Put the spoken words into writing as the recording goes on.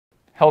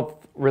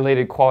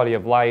health-related quality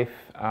of life,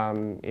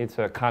 it's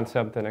a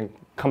concept that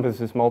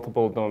encompasses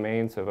multiple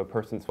domains of a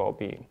person's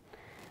well-being.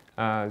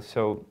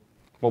 So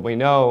what we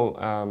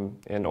know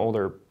in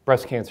older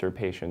breast cancer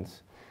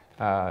patients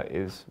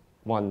is,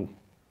 one,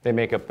 they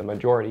make up the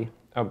majority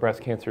of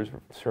breast cancer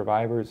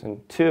survivors, and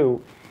two,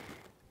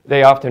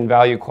 they often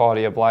value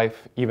quality of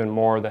life even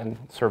more than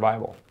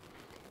survival.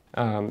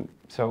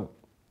 So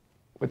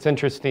what's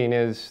interesting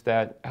is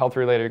that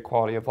health-related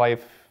quality of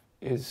life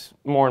is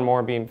more and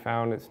more being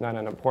found as not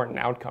an important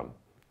outcome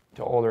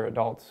to older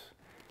adults,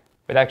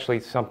 but actually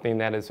something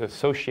that is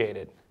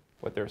associated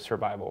with their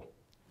survival.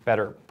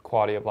 Better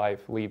quality of life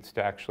leads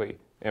to actually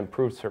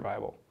improved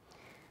survival.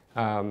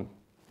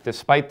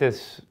 Despite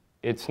this,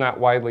 it's not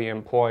widely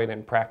employed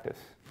in practice.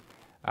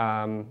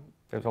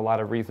 There's a lot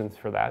of reasons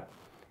for that.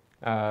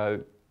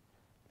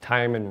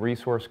 Time and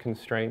resource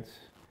constraints,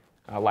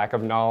 lack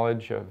of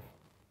knowledge of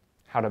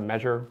how to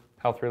measure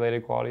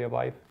health-related quality of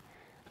life,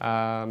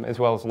 as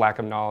well as lack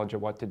of knowledge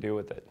of what to do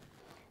with it.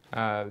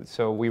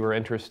 So we were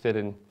interested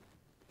in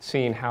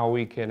seeing how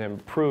we can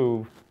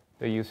improve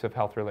the use of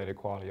health-related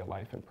quality of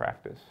life in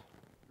practice.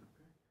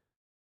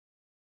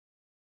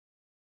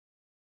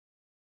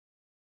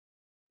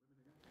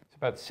 It's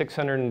about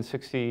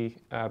 660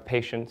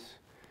 patients.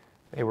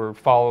 They were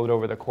followed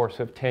over the course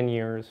of 10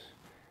 years.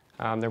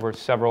 There were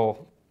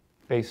several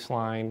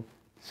baseline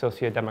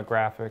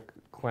sociodemographic,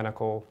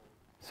 clinical,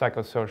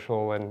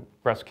 psychosocial, and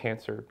breast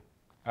cancer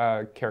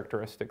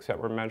characteristics that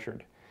were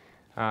measured,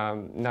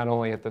 not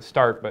only at the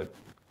start but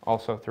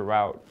also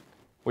throughout,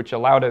 which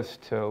allowed us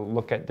to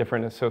look at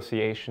different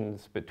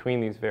associations between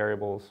these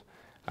variables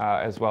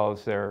as well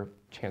as their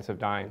chance of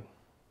dying.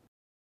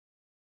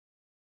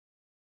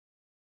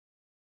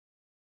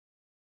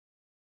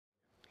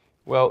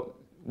 Well,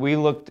 we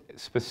looked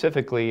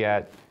specifically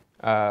at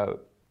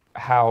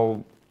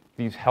how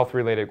these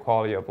health-related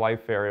quality of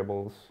life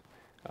variables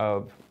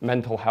of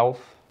mental health,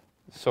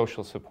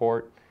 social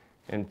support,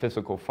 and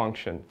physical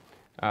function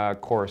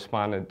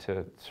corresponded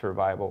to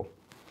survival.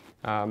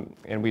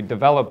 And we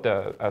developed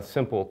a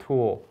simple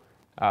tool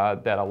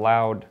that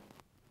allowed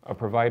a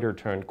provider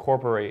to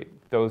incorporate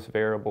those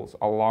variables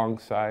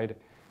alongside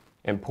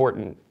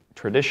important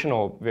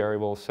traditional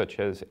variables such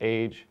as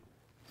age,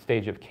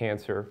 stage of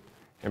cancer,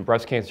 and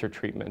breast cancer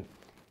treatment,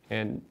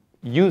 and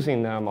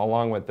using them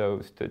along with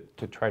those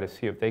to try to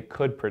see if they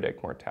could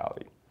predict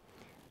mortality.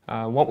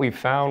 What we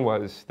found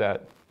was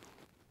that,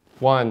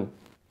 one,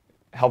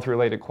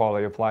 health-related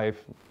quality of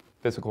life,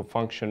 physical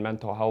function,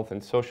 mental health,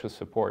 and social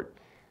support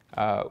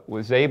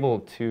was able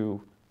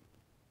to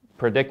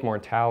predict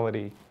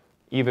mortality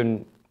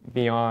even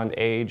beyond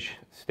age,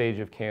 stage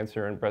of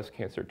cancer, and breast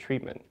cancer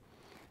treatment.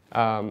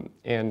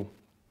 And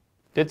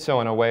did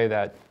so in a way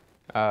that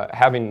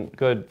having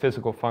good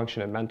physical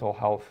function and mental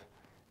health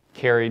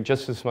carried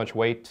just as much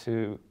weight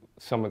to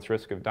someone's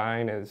risk of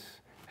dying as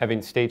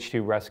having stage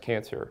 2 breast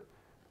cancer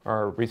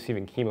or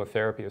receiving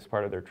chemotherapy as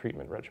part of their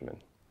treatment regimen.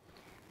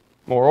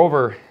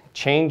 Moreover,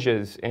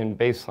 changes in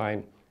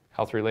baseline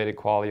health-related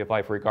quality of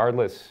life,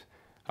 regardless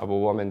of a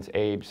woman's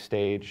age,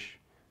 stage,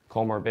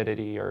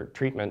 comorbidity, or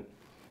treatment,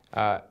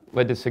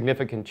 led to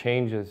significant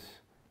changes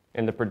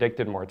in the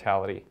predicted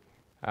mortality.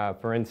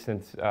 For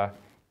instance,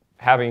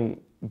 having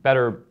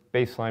better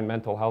baseline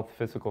mental health,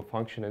 physical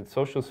function, and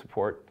social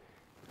support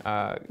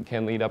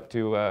can lead up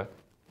to a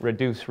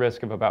reduced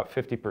risk of about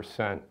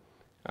 50%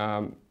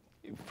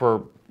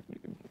 for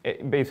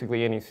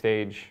basically any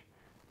stage,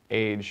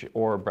 age,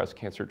 or breast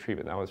cancer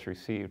treatment that was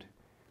received.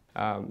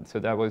 So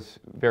that was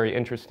a very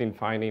interesting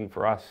finding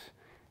for us,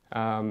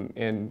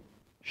 and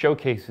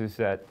showcases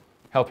that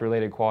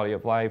health-related quality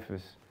of life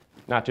is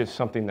not just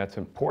something that's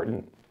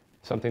important,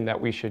 something that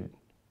we should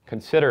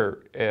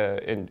consider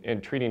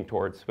in treating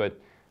towards, but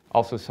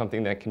also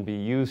something that can be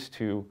used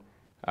to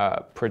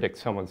predict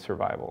someone's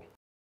survival.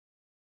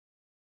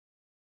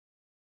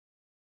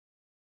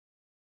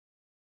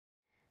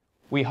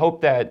 We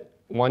hope that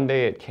one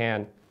day it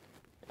can.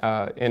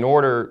 In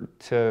order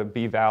to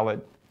be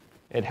valid,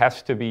 it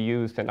has to be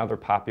used in other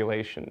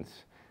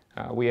populations.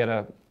 We had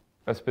a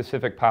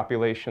specific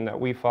population that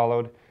we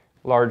followed,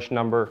 large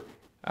number,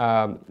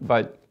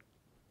 but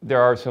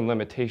there are some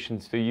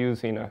limitations to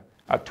using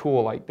a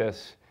tool like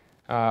this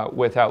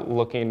without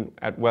looking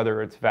at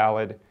whether it's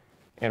valid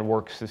and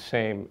works the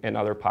same in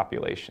other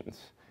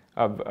populations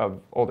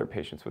of older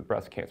patients with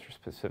breast cancer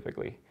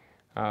specifically.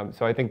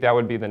 So I think that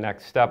would be the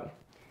next step,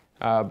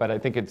 but I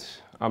think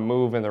it's a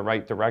move in the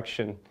right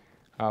direction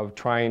of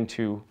trying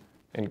to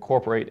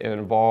incorporate and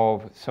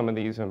involve some of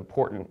these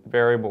important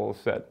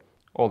variables that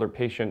older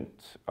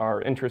patients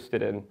are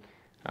interested in,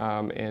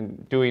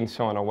 and doing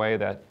so in a way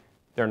that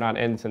they're not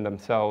ends in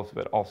themselves,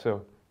 but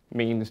also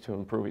means to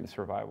improving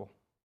survival.